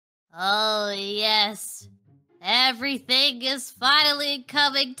Oh, yes. Everything is finally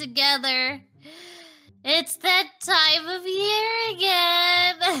coming together. It's that time of year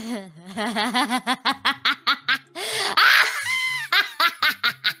again.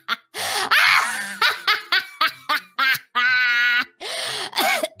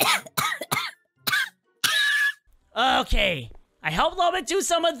 Okay, I helped Lolbit do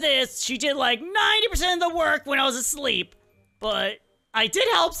some of this. She did like 90% of the work when I was asleep. But I did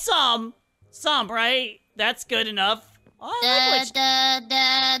help some. Some, right? That's good enough. Oh, no.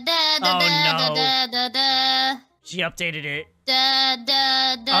 She updated it.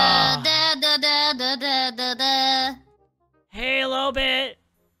 Hey, Lolbit.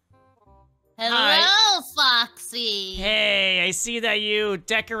 Hello, Foxy. Hey, I see that you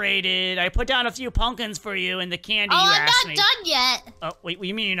decorated. I put down a few pumpkins for you and the candy you I'm asked not me. done yet. Oh, wait, what do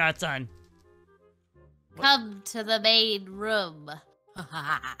you mean you're not done? Come to the main room.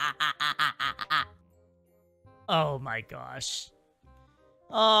 Oh my gosh.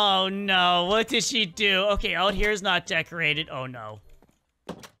 Oh no, what did she do? Okay, out here's not decorated. Oh no.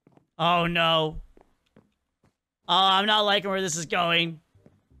 Oh no. Oh, I'm not liking where this is going.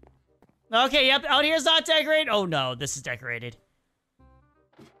 Okay, yep, out here's not decorated. Oh no, this is decorated.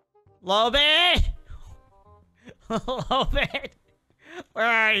 Lolbit! Lolbit! Where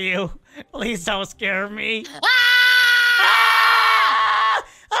are you? Please don't scare me. Ah!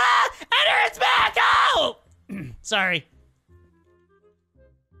 Ah! Enter its back out! Sorry.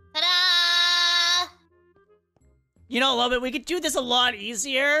 Ta-da! You know, Lolbit, we could do this a lot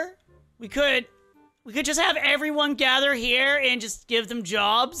easier. We could just have everyone gather here and just give them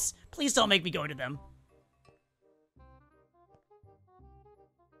jobs. Please don't make me go to them.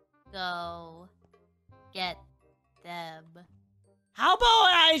 Go get them. How about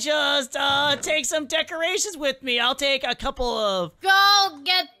I just take some decorations with me? I'll take a couple of. Go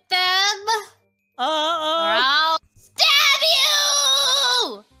get them. Or I'll stab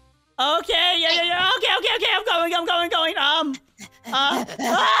you. Okay, yeah. Okay. I'm going.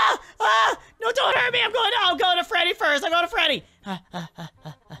 No, don't hurt me. I'm going to Freddy first. I'm going to Freddy.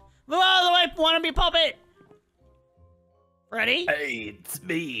 Oh, the wanna be puppet. Freddy? Hey, it's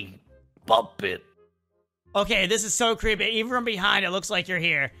me, Puppet. Okay, this is so creepy. Even from behind, it looks like you're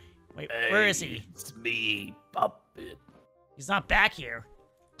here. Wait, Hey, where is he? It's me, Puppet. He's not back here.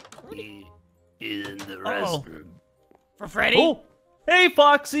 He is in the Uh-oh. restroom. For Freddy? Oh, hey,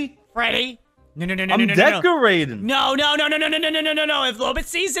 Foxy. Freddy? No. I'm decorating. No. If Lolbit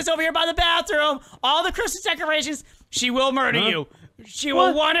sees this over here by the bathroom, all the Christmas decorations, she will murder you. She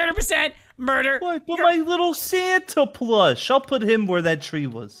will 100% murder. What? But my little Santa plush. I'll put him where that tree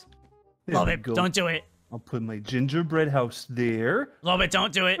was. There we Lolbit, go. don't do it. I'll put my gingerbread house there. Lolbit,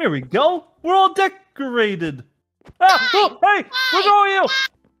 don't do it. There we go. We're all decorated. Ah, oh, hey, where are you? Wait,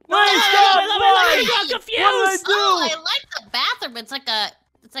 stop, I'm What confused. did I do? Oh, I like the bathroom. It's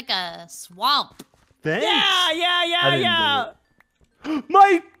like a swamp. Thanks. Yeah.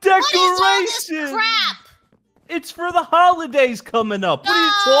 My What is all this decoration. crap? It's for the holidays coming up. What are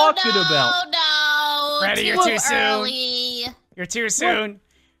you talking about? No, Freddy, you're too soon. early. You're too soon.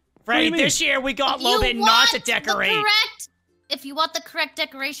 Freddy, do you this year we got If you Lolbit not to want the decorate. If you want the correct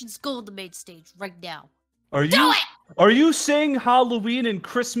decorations, go to the main stage right now. Are Do you? it! Are you saying Halloween and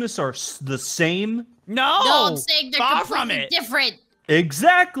Christmas are the same? No, No, I'm saying they're far from completely it. different.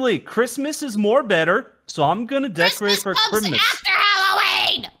 Exactly. Christmas is more better, so I'm gonna decorate Christmas for comes Christmas. after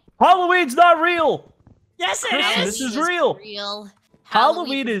Halloween. Halloween's not real. Yes, it Christmas is. is real.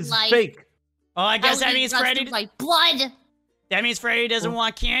 Halloween is life. fake. Oh, I guess that Halloween means runs Freddy. through my blood. That means Freddy doesn't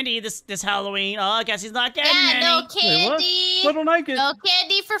want candy this Halloween. Oh, I guess he's not getting Yeah, any. no Wait, what? candy. What don't I get? No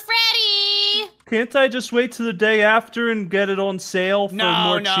candy for Freddy. Can't I just wait till the day after and get it on sale for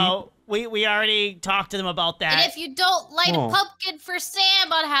more cheap? We already talked to them about that. And if you don't light Oh. a pumpkin for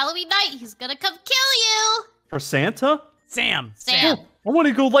Sam on Halloween night, he's gonna come kill you. For Santa? Sam. Sam. I want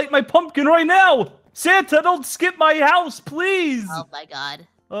to go light my pumpkin right now. Santa, don't skip my house, please. Oh my god.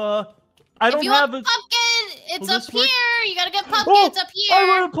 I don't if you have want a. pumpkin, it's Will up this work? here. You gotta get pumpkins up here. I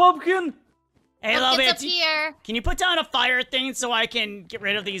want a pumpkin. Hey, Pumpkins Lolbit, up here. can you put down a fire thing so I can get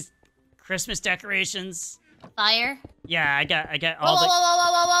rid of these Christmas decorations? Fire. Yeah, I got Whoa, all whoa, the.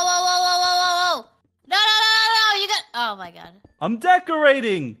 whoa. No, you got. Oh my god. I'm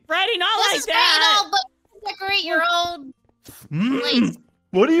decorating. Freddy, not This like is great that. and all, but decorate your own place.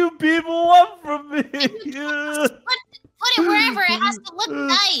 What do you people want from me? Yeah. Put it wherever. It has to look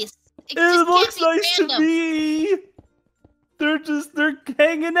nice. It It just looks can't be nice random. to me. They're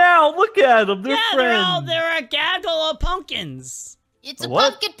hanging out. Look at them. They're Yeah, friends. they're a gaggle of pumpkins. It's a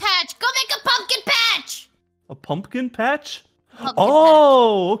What? pumpkin patch. Go make a pumpkin patch. A pumpkin patch? pumpkin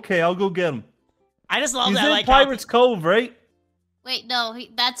Oh, okay. I'll go get him. I just love He's that. in Like Pirates Cove, right? patch. Wait, no,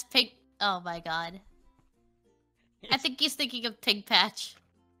 that's pig. Oh my god. I think he's thinking of Pig Patch.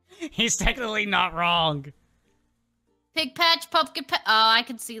 He's technically not wrong. Pig Patch, Pumpkin Patch. Oh, I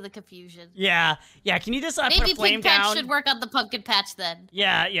can see the confusion. Yeah. Can you just put a Maybe flame Pig Patch down? should work on the Pumpkin Patch then.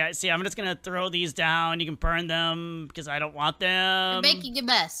 Yeah. See, I'm just gonna throw these down. You can burn them because I don't want them. You're making a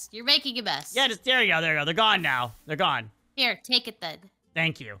mess. You're making a mess. Yeah, there you go. They're gone now. They're gone. Here, take it then.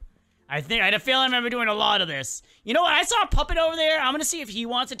 Thank you. I had a feeling I remember doing a lot of this. You know what? I saw a puppet over there. I'm gonna see if he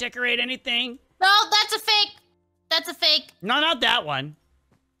wants to decorate anything. No, that's a fake. That's a fake. No, not that one.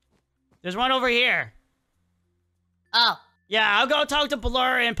 There's one over here. Oh. Yeah, I'll go talk to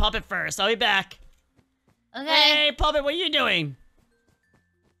Ballora and Puppet first. I'll be back. Okay. Hey, Puppet, what are you doing?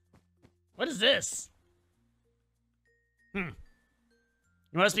 What is this? You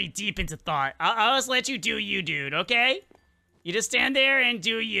must be deep into thought. I'll just let you do you, dude, okay? You just stand there and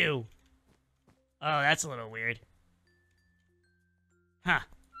do you. Oh, that's a little weird. Huh.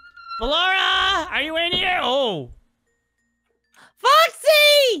 Ballora! Are you in here? Oh.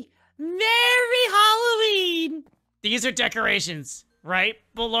 Foxy! Merry Halloween! These are decorations, right,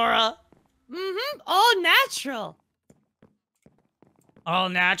 Ballora? Mm-hmm. All natural. All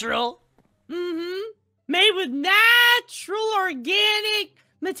natural? Mm-hmm. Made with natural organic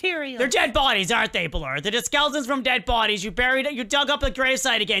materials. They're dead bodies, aren't they, Ballora? They're just skeletons from dead bodies. You dug up the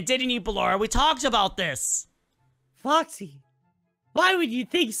gravesite again, didn't you, Ballora? We talked about this. Foxy, why would you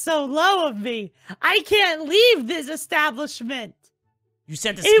think so low of me? I can't leave this establishment. You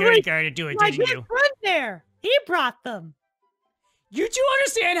sent the security guard to do it, My didn't good you? friend there. He brought them. You do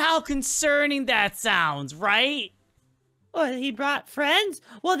understand how concerning that sounds, right? Well, he brought friends.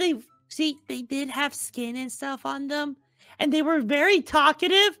 Well, they did have skin and stuff on them, and they were very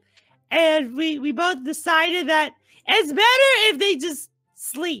talkative. And we both decided that it's better if they just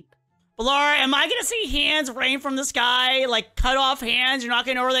sleep. Ballora, am I gonna see hands rain from the sky? Like cut off hands, you're not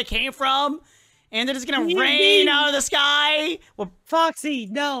gonna know where they came from? And they're just gonna rain out of the sky? Well, Foxy,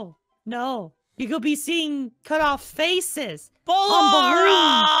 no. You could be seeing cut off faces.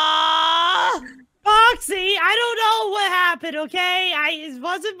 Ballora! Foxy, I don't know what happened, okay? It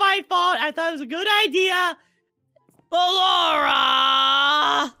wasn't my fault. I thought it was a good idea.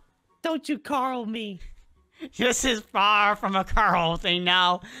 Ballora! Don't you Carl me. This is far from a Carl thing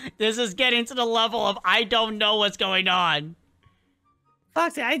now. This is getting to the level of I don't know what's going on.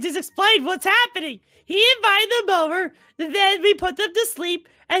 Foxy, I just explained what's happening. He invited them over, then we put them to sleep,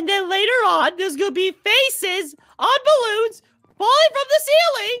 and then later on, there's gonna be faces on balloons falling from the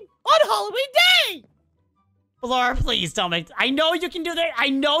ceiling on Halloween Day! Ballora, please don't make... I know you can do that. I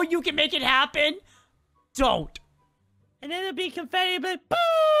know you can make it happen. Don't. And then there'll be confetti, but...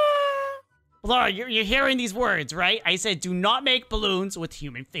 Ballora, you're hearing these words, right? I said do not make balloons with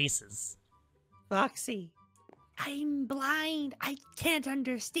human faces. Foxy, I'm blind. I can't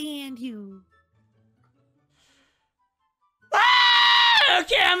understand you. Ah!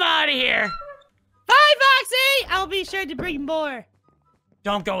 Okay, I'm out of here. Bye, Foxy! I'll be sure to bring more.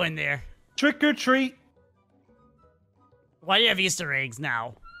 Don't go in there. Trick or treat. Why do you have Easter eggs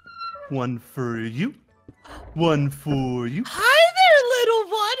now? One for you. One for you. Hi there,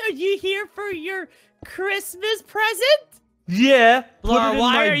 little one. Are you here for your Christmas present? Yeah. put it Ballora, in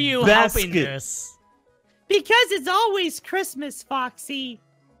why my are you basket. helping this? Because it's always Christmas, Foxy.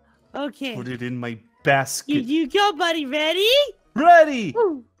 Okay. Put it in my basket. You go, buddy. Ready? Ready.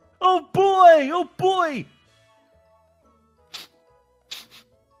 Ooh. Oh boy. Oh boy.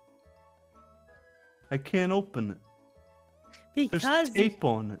 I can't open it. There's Because tape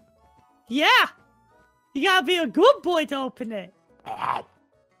on it. yeah, you gotta be a good boy to open it. He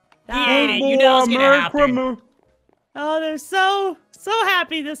ate it. You know what's gonna happen. Oh, they're so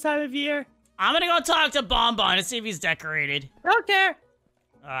happy this time of year. I'm gonna go talk to Bonbon and see if he's decorated. Don't care.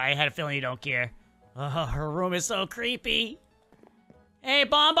 I had a feeling you don't care. Oh, her room is so creepy. Hey,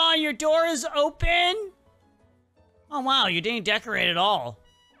 Bonbon, your door is open. Oh, wow, you didn't decorate at all.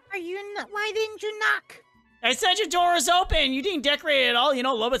 Why didn't you knock? I said your door is open. You didn't decorate at all. You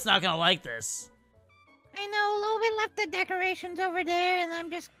know, Lolbit's not gonna like this. I know, Lolbit left the decorations over there, and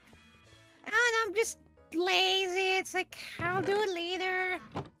I'm just lazy. It's like, I'll do it later.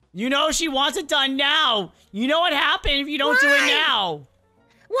 You know she wants it done now. You know what happened if you don't do it now.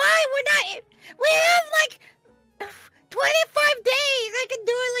 Why? We have like 25 days. I can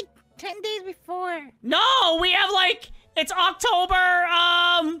do it like 10 days before. No, we have like, it's October,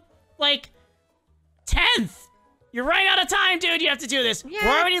 like 10th. You're running out of time, dude. You have to do this. Yeah,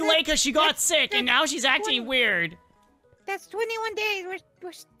 We're already late because she got sick and now she's acting 20 weird. That's 21 days.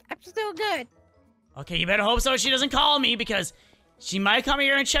 I'm still good. Okay, you better hope so she doesn't call me because She might come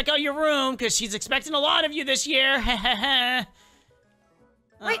here and check out your room because she's expecting a lot of you this year.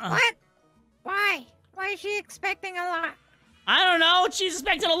 Wait, what? Why? Why is she expecting a lot? I don't know. She's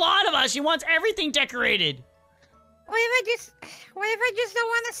expecting a lot of us. She wants everything decorated. What if I just don't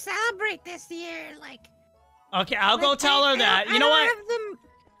want to celebrate this year? Like. Okay, I'll go tell her that. You know what?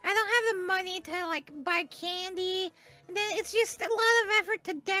 I don't have the money to like buy candy. And then it's just a lot of effort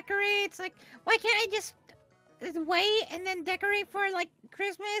to decorate. It's like, why can't I just wait and then decorate for like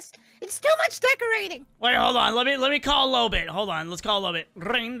Christmas? It's too much decorating. Wait, hold on. Let me call Lolbit. Hold on. Let's call Lolbit.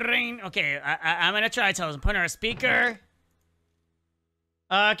 Ring, ring. Okay, I'm gonna try to tell her. Put her on speaker.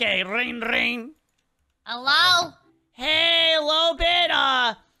 Okay, ring, ring. Hello? Hey,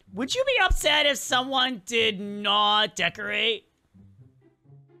 Lolbit. Would you be upset if someone did not decorate?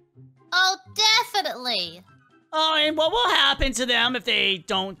 Oh, definitely. Oh, and what will happen to them if they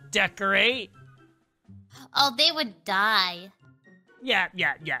don't decorate? Oh, they would die. Yeah.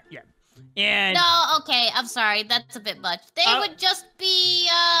 And No, okay, I'm sorry. That's a bit much. They would just be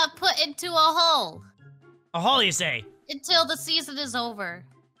put into a hole. a hole, you say? Until the season is over.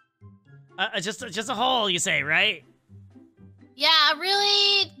 Just a hole, you say, right? Yeah, a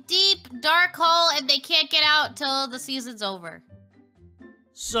really deep, dark hole, and they can't get out till the season's over.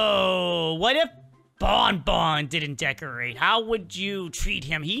 So, what if Bonbon didn't decorate? How would you treat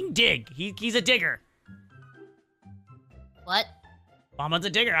him? He can dig. He's a digger. What? Bonbon's a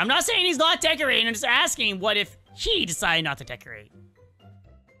digger. I'm not saying he's not decorating. I'm just asking, what if he decided not to decorate?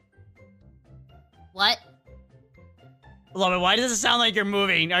 What? Lolbit, why does it sound like you're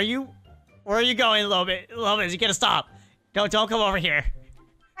moving? Where are you going, Lolbit? Lolbit, you gotta stop. Don't come over here.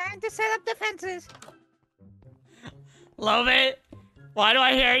 Time to set up defenses. Lolbit, why do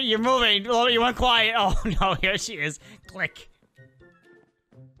I hear you're moving? Lolbit, you went quiet. Oh no, here she is. Click.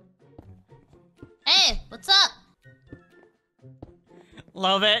 Hey, what's up?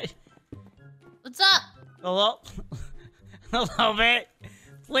 Lolbit. What's up? Lolbit,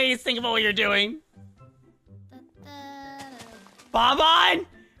 please think about what you're doing. Bonbon!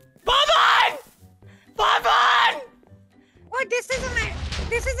 Bonbon! Bonbon! What? This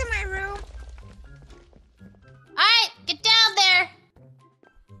isn't my room. Alright, get down there.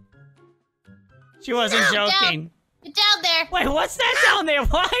 She wasn't joking. Get down there. Wait, what's that down there?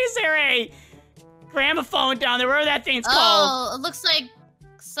 Why is there a gramophone down there? Whatever that thing's called. Oh, it looks like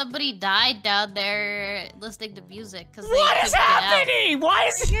somebody died down there listening to music. What is happening? Why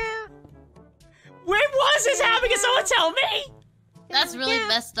is... Yeah. When was this happening? Can someone tell me? That's really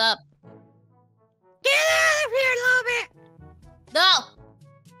messed up. Get out of here, Lolbit! No!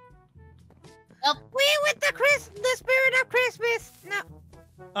 Nope. We with the spirit of Christmas. No.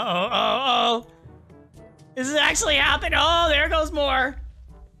 Oh. Is this actually happening? Oh, there goes more.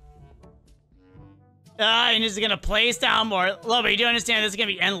 And this is gonna place down more. Lolbit, you do understand this is gonna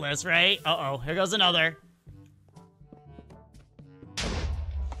be endless, right? Uh-oh, here goes another.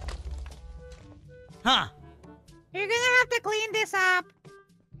 Huh. You're gonna have to clean this up.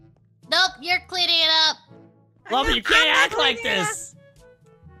 Nope, you're cleaning it up. Lolbit, you can't act like this.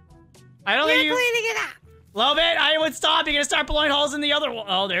 I don't think You're cleaning it up. Lolbit, I would stop. You're gonna start blowing holes in the other wall.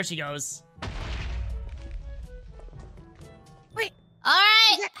 Oh, there she goes. Wait.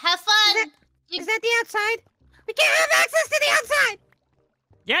 Alright, have fun. Is that the outside? We can't have access to the outside.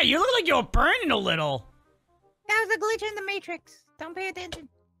 Yeah, you look like you're burning a little. That was a glitch in the Matrix. Don't pay attention.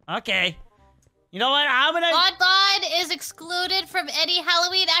 Okay. You know what? I'm gonna... Bonbon is excluded from any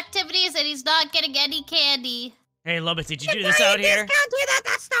Halloween activities, and he's not getting any candy. Hey, Lolbit, did you do this out here? Discount at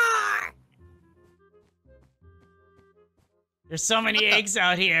the store. There's so many eggs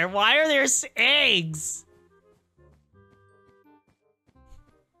out here. Why are there eggs?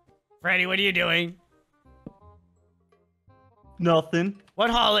 Freddy, what are you doing? Nothing.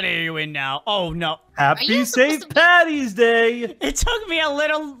 What holiday are you in now? Oh, no. Happy St. Patty's Day! It took me a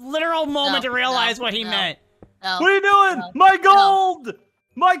literal moment to realize what he meant. No. What are you doing? My gold!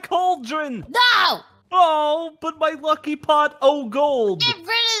 My cauldron! No! Oh, but my lucky pot, oh gold! Get rid of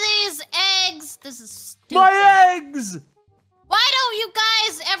these eggs! This is stupid. My eggs! Why don't you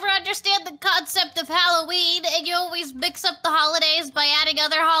guys ever understand the concept of Halloween and you always mix up the holidays by adding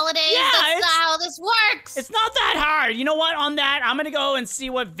other holidays? Yeah, That's not how this works! It's not that hard. You know what? On that, I'm gonna go and see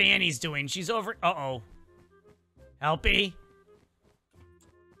what Vanny's doing. She's over... Uh-oh. Helpy?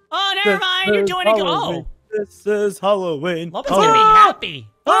 Oh, never mind. You're doing it. Oh. This is Halloween. Lolbit's gonna be happy.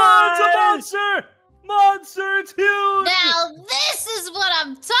 Oh, it's a monster! Monster, it's huge! Now this is what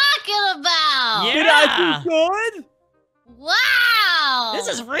I'm talking about! Yeah. Did I do good? Wow! This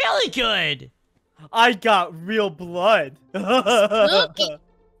is really good. I got real blood. Spooky.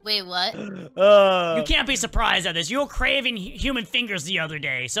 Wait, what? You can't be surprised at this. You were craving human fingers the other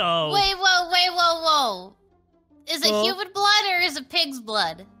day, so... Wait, whoa. Is it human blood or is it pig's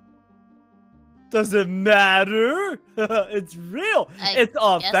blood? Doesn't matter. It's real. It's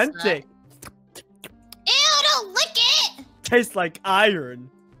authentic. Ew, don't lick it! Tastes like iron.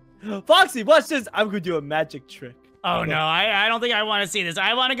 Foxy, watch this. I'm gonna do a magic trick. Oh no, I don't think I want to see this.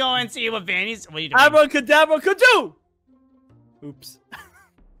 I want to go and see what Vanny's... What are you doing? Abracadabra, kadoo! Oops.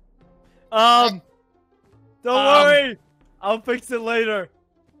 Don't worry. I'll fix it later.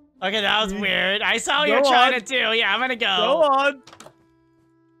 Okay, that was weird. I saw what you were trying to do. Yeah, I'm gonna go. Go on.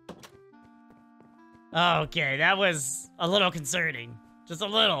 Okay, that was a little concerning. Just a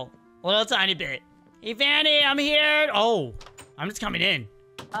little tiny bit. Hey, Vanny, I'm here. Oh, I'm just coming in.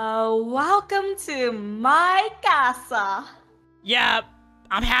 Welcome to my casa. Yeah,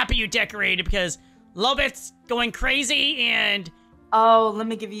 I'm happy you decorated because Lolbit's going crazy and... Oh, let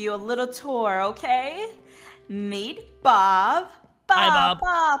me give you a little tour, okay? Meet Bob. Hi,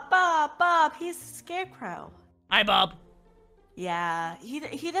 Bob. Bob. He's a scarecrow. Hi, Bob. Yeah,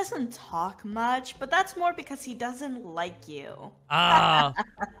 he doesn't talk much, but that's more because he doesn't like you. I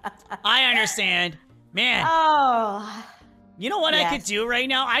understand. Man. Oh. You know what I could do right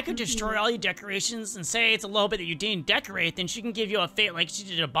now? I could destroy all your decorations and say it's a Lolbit that you didn't decorate, then she can give you a fate like she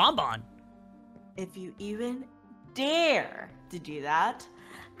did a Bonbon. If you even dare to do that,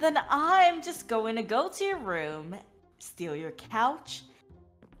 then I'm just going to go to your room, steal your couch,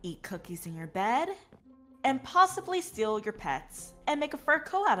 eat cookies in your bed, and possibly steal your pets and make a fur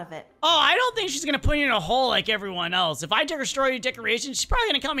coat out of it. Oh, I don't think she's gonna put you in a hole like everyone else. If I destroy your decorations, she's probably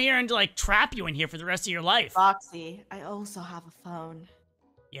gonna come here and like trap you in here for the rest of your life. Foxy, I also have a phone.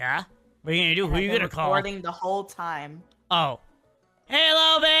 Yeah? What are you gonna do? Who are you gonna call? Recording the whole time. Oh. Hey,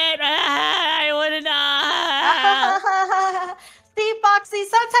 Lolbit! I wouldn't. See, Foxy,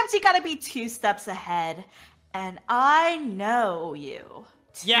 sometimes you gotta be 2 steps ahead. And I know you.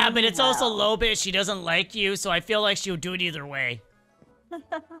 Yeah, but it's also well. Lolbit. She doesn't like you, so I feel like she'll do it either way.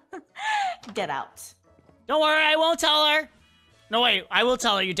 Get out. Don't worry, I won't tell her. No, wait, I will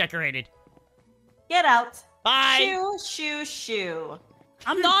tell her you decorated. Get out. Bye. Shoo, shoo, shoo.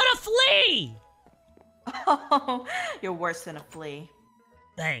 I'm not a flea! Oh, you're worse than a flea.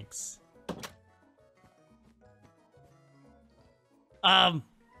 Thanks.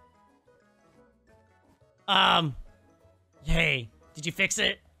 Hey, did you fix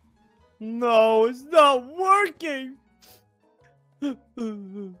it? No, it's not working.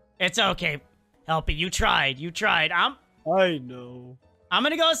 It's okay. Help it. You tried. I know. I'm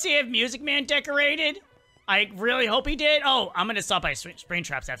gonna go see if Music Man decorated. I really hope he did. Oh, I'm gonna stop by spring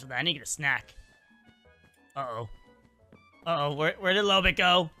traps after that. I need to get a snack. Uh-oh, where did Lolbit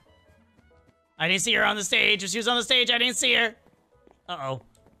go? I didn't see her on the stage. If she was on the stage, I didn't see her. Uh-oh.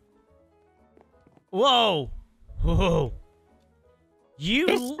 Whoa.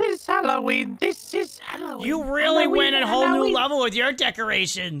 This is Halloween. You really went a whole new level with your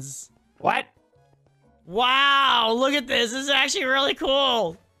decorations. What? Wow, look at this. This is actually really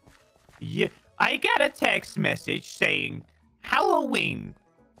cool. Yeah, I got a text message saying Halloween.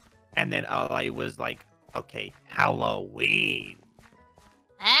 And then I was like, okay, Halloween.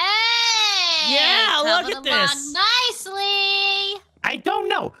 Hey! Yeah, look at coming this. along nicely. I don't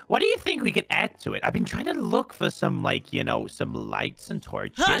know. What do you think we could add to it? I've been trying to look for some, like, you know, some lights and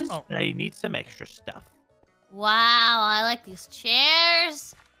torches. Oh. But I need some extra stuff. Wow, I like these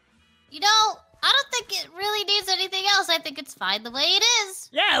chairs. You know, I don't think it really needs anything else. I think it's fine the way it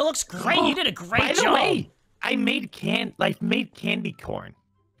is. Yeah, it looks great. You did a great By job. the way, I made candy corn.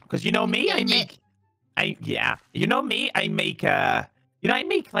 Because you know me, you know me, I make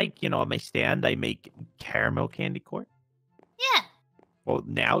like, you know, on my stand, I make caramel candy corn. Yeah. Well,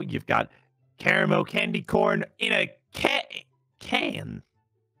 now you've got caramel candy corn in a can.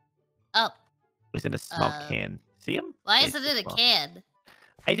 Oh. It's in a small can. See him? Why is it in a can?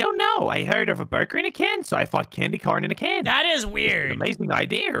 I don't know. I heard of a burger in a can, so I thought candy corn in a can. That is It's weird. an amazing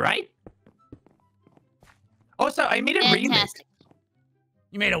idea, right? Also, I made a remix. Fantastic.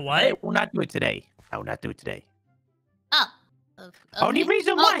 You made a I what? will not do it today. Oh. Okay. Only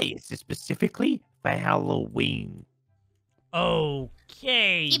reason why is specifically for Halloween.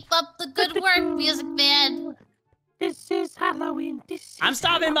 Okay. Keep up the good work, Music Man. This is Halloween. I'm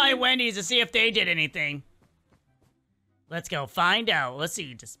stopping by Wendy's to see if they did anything. Let's go find out. Let's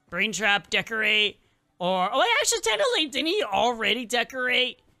see. Does Springtrap decorate? Or... Oh, actually, technically, didn't he already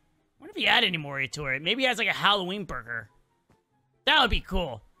decorate? I wonder if he added any more to it. Maybe he has like a Halloween burger. That would be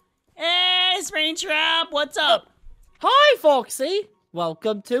cool. Hey, Springtrap, what's up? Hi, Foxy.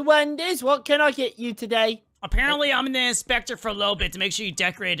 Welcome to Wendy's. What can I get you today? Apparently, I'm the inspector for Lolbit to make sure you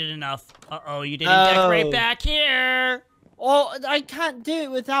decorated enough. Uh-oh, you didn't decorate back here. Oh, I can't do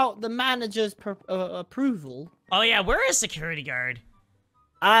it without the manager's approval. Oh, yeah, where is security guard?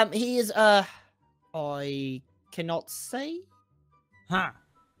 He is, I cannot say. Huh.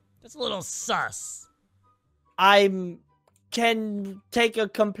 That's a little sus. I can take a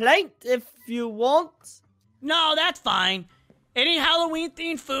complaint if you want. No, that's fine. Any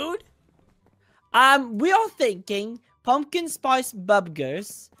Halloween-themed food? We are thinking pumpkin spice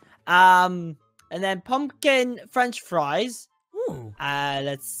burgers, and then pumpkin French fries. Ooh.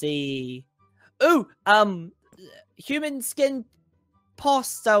 Let's see. Ooh, human skin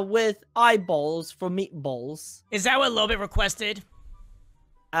pasta with eyeballs for meatballs. Is that what Lolbit requested?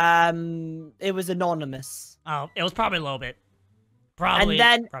 It was anonymous. Oh, it was probably Lolbit. Probably.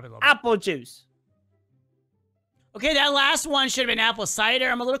 And then probably Lolbit. apple juice. Okay, that last one should have been apple cider.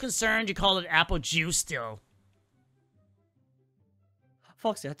 I'm a little concerned you called it apple juice still.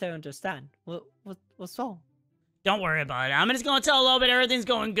 Foxy, I don't understand. What's wrong? Don't worry about it. I'm just gonna tell Lolbit everything's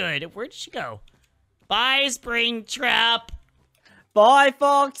going good. Where did she go? Bye, Springtrap. Bye,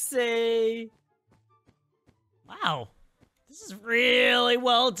 Foxy. Wow. This is really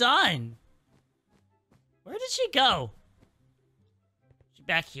well done. Where did she go? She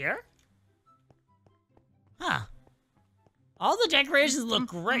back here? Huh. All the decorations look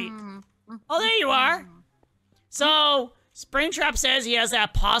great. Oh, there you are. So, Springtrap says he has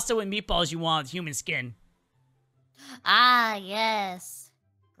that pasta with meatballs you want with human skin. Ah, yes.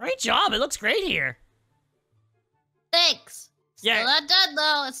 Great job. It looks great here. Thanks. Still Yeah. not done,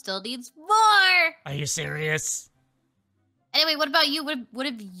 though. It still needs more. Are you serious? Anyway, what about you? What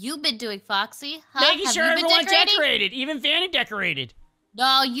have you been doing, Foxy? Huh? Making Have sure you been everyone decorating? decorated. Even Vanny decorated.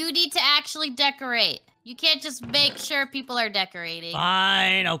 No, you need to actually decorate. You can't just make sure people are decorating.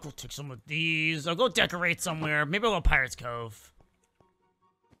 Fine. I'll go take some of these. I'll go decorate somewhere. Maybe I'll go Pirate's Cove.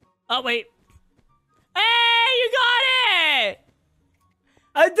 Oh, wait. Hey, you got it!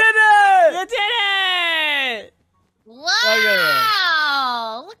 I did it! You did it!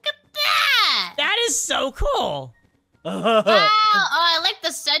 Wow! Look at that! That is so cool. Wow! Oh, I like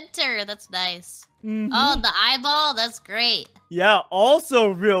the center. That's nice. Mhm. Oh, the eyeball. That's great. Yeah, also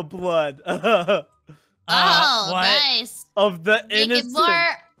real blood. Oh, what? nice. Of the Make it innocent. more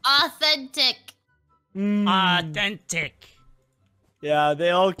authentic. Mm. Authentic. Yeah,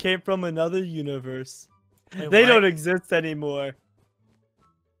 they all came from another universe. Wait, They what? don't exist anymore.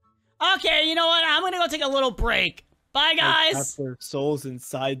 Okay, you know what? I'm gonna go take a little break. Bye, They guys. trapped their souls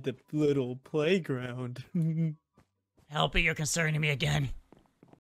inside the little playground. Help it, you're concerning me again.